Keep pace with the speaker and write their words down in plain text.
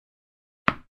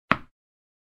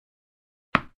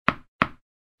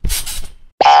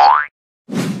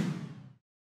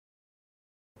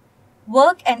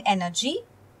Work and energy,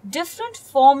 different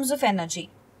forms of energy.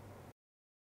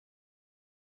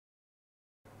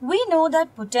 We know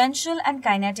that potential and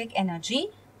kinetic energy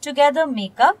together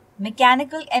make up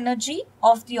mechanical energy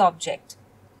of the object.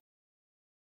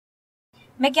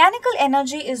 Mechanical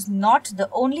energy is not the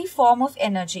only form of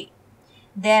energy.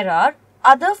 There are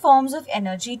other forms of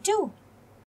energy too.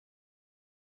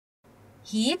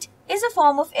 Heat is a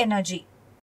form of energy.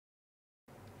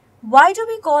 Why do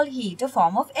we call heat a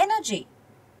form of energy?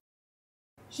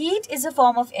 Heat is a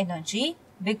form of energy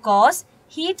because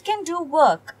heat can do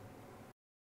work.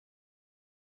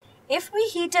 If we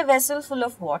heat a vessel full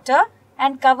of water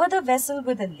and cover the vessel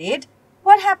with a lid,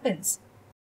 what happens?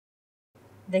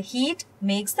 The heat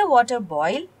makes the water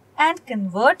boil and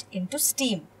convert into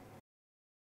steam.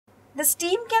 The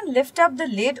steam can lift up the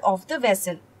lid of the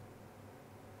vessel.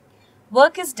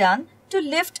 Work is done to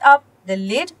lift up the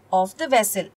lid of the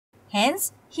vessel.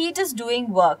 Hence, heat is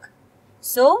doing work.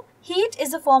 So, heat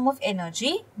is a form of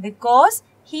energy because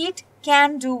heat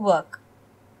can do work.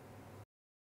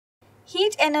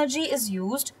 Heat energy is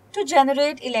used to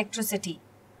generate electricity.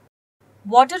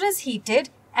 Water is heated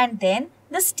and then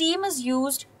the steam is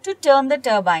used to turn the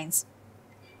turbines.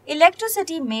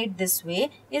 Electricity made this way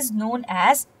is known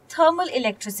as thermal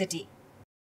electricity.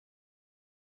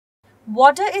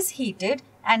 Water is heated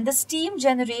and the steam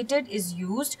generated is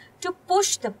used to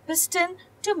push the piston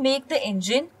to make the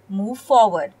engine move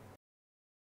forward.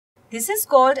 This is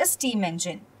called a steam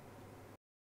engine.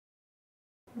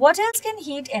 What else can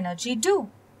heat energy do?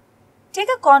 Take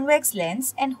a convex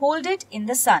lens and hold it in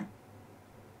the sun.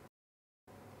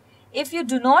 If you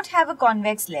do not have a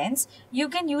convex lens, you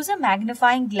can use a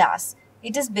magnifying glass.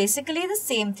 It is basically the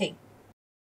same thing.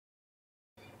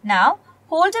 Now,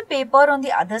 hold a paper on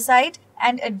the other side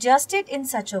and adjust it in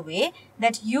such a way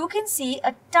that you can see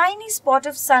a tiny spot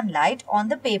of sunlight on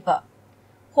the paper.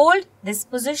 Hold this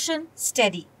position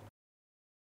steady.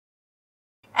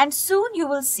 And soon you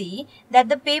will see that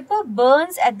the paper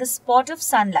burns at the spot of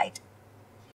sunlight.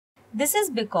 This is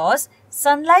because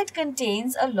sunlight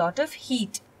contains a lot of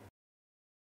heat.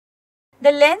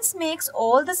 The lens makes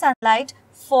all the sunlight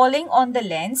falling on the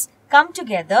lens come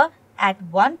together at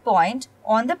one point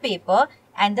on the paper,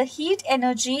 and the heat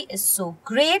energy is so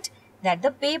great that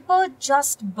the paper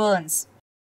just burns.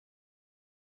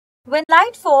 When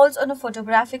light falls on a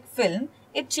photographic film,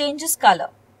 it changes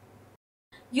color.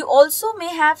 You also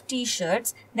may have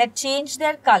t-shirts that change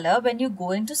their color when you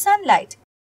go into sunlight.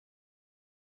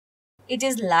 It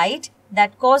is light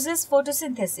that causes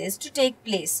photosynthesis to take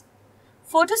place.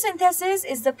 Photosynthesis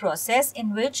is the process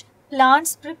in which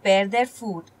plants prepare their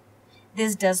food.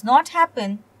 This does not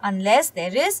happen unless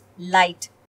there is light.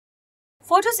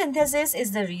 Photosynthesis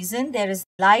is the reason there is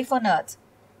life on Earth.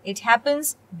 It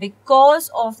happens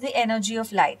because of the energy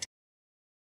of light.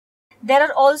 There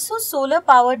are also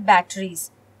solar-powered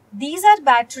batteries. These are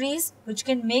batteries which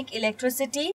can make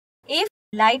electricity if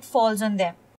light falls on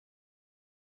them.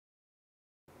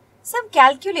 Some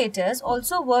calculators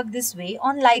also work this way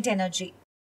on light energy.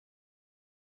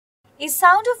 Is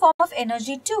sound a form of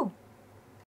energy too?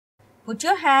 Put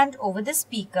your hand over the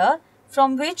speaker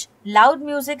from which loud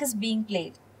music is being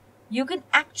played. You can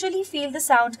actually feel the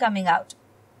sound coming out.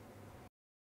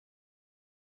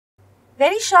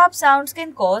 Very sharp sounds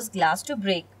can cause glass to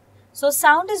break, so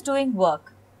sound is doing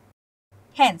work.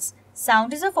 Hence,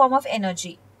 sound is a form of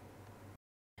energy.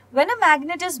 When a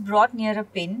magnet is brought near a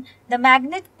pin, the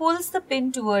magnet pulls the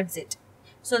pin towards it.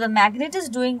 So the magnet is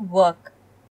doing work.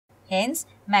 Hence,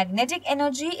 magnetic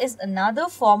energy is another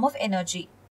form of energy.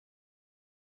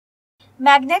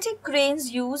 Magnetic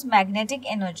cranes use magnetic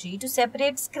energy to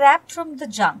separate scrap from the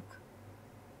junk.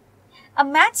 A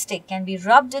matchstick can be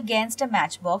rubbed against a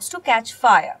matchbox to catch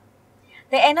fire.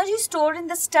 The energy stored in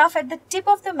the stuff at the tip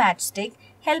of the matchstick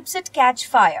helps it catch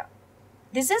fire.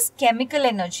 This is chemical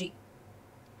energy.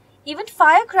 Even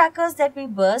firecrackers that we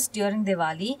burst during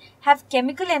Diwali have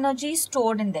chemical energy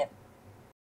stored in them.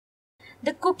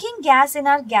 The cooking gas in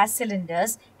our gas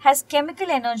cylinders has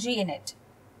chemical energy in it.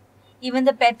 Even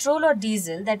the petrol or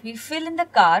diesel that we fill in the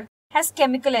car has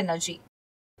chemical energy.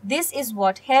 This is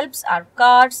what helps our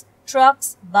cars,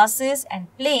 trucks, buses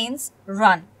and planes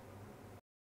run.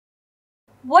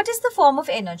 What is the form of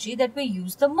energy that we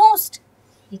use the most?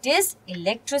 It is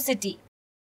electricity.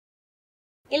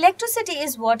 Electricity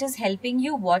is what is helping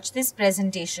you watch this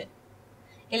presentation.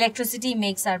 Electricity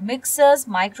makes our mixers,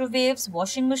 microwaves,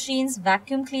 washing machines,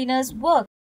 vacuum cleaners work.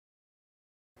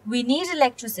 We need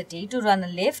electricity to run a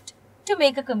lift, to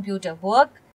make a computer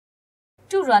work,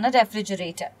 to run a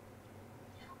refrigerator.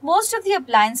 Most of the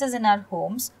appliances in our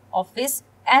homes, office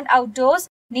and outdoors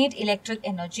need electric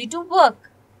energy to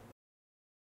work.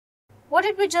 What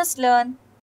did we just learn?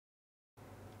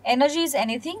 Energy is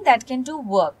anything that can do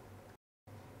work.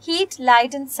 Heat,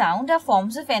 light and sound are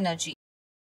forms of energy.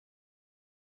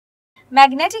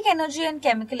 Magnetic energy and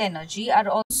chemical energy are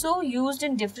also used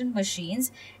in different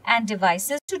machines and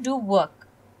devices to do work.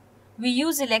 We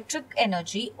use electric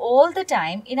energy all the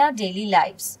time in our daily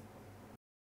lives.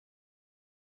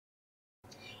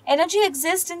 Energy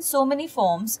exists in so many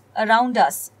forms around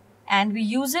us and we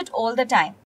use it all the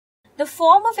time. The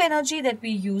form of energy that we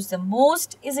use the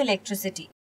most is electricity.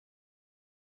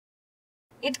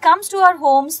 It comes to our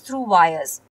homes through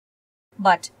wires.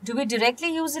 But do we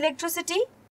directly use electricity?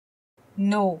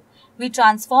 No, we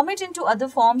transform it into other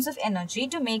forms of energy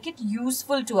to make it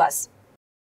useful to us.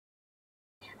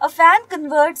 A fan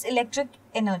converts electric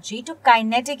energy to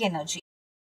kinetic energy.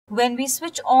 When we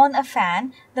switch on a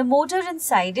fan, the motor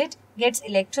inside it gets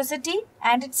electricity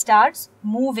and it starts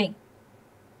moving.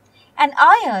 An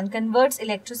iron converts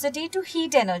electricity to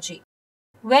heat energy.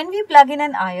 When we plug in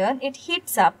an iron, it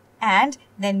heats up and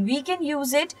then we can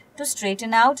use it to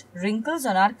straighten out wrinkles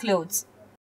on our clothes.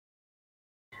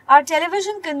 Our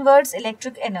television converts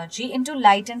electric energy into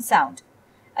light and sound.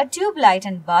 A tube light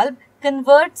and bulb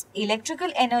converts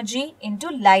electrical energy into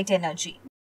light energy.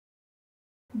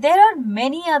 There are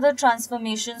many other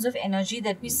transformations of energy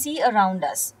that we see around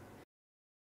us.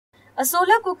 A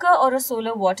solar cooker or a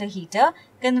solar water heater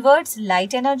converts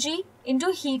light energy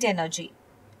into heat energy.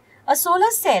 A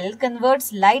solar cell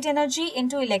converts light energy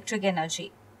into electric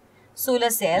energy. Solar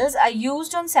cells are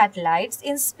used on satellites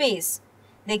in space.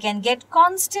 They can get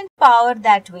constant power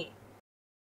that way.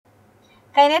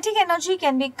 Kinetic energy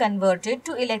can be converted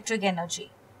to electric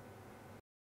energy.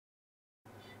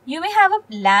 You may have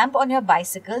a lamp on your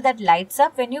bicycle that lights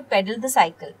up when you pedal the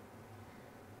cycle.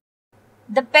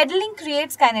 The pedaling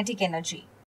creates kinetic energy.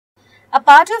 A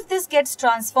part of this gets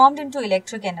transformed into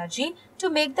electric energy to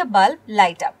make the bulb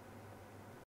light up.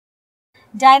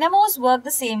 Dynamos work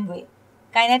the same way.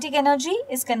 Kinetic energy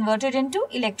is converted into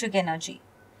electric energy.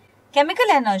 Chemical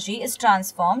energy is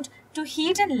transformed to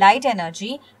heat and light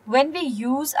energy when we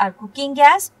use our cooking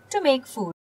gas to make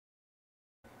food.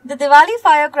 The Diwali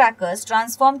firecrackers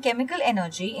transform chemical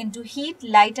energy into heat,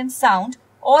 light and sound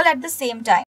all at the same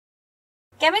time.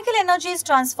 Chemical energy is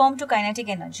transformed to kinetic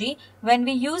energy when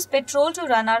we use petrol to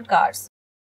run our cars.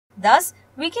 Thus,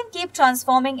 we can keep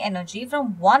transforming energy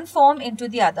from one form into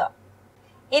the other.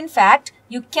 In fact,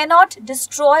 you cannot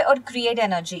destroy or create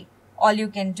energy. All you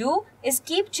can do is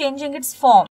keep changing its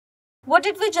form. What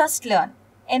did we just learn?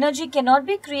 Energy cannot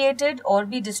be created or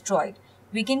be destroyed.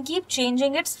 We can keep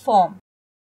changing its form.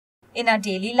 In our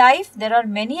daily life, there are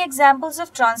many examples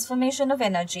of transformation of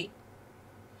energy.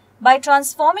 By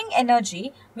transforming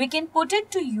energy, we can put it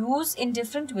to use in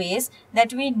different ways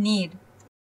that we need.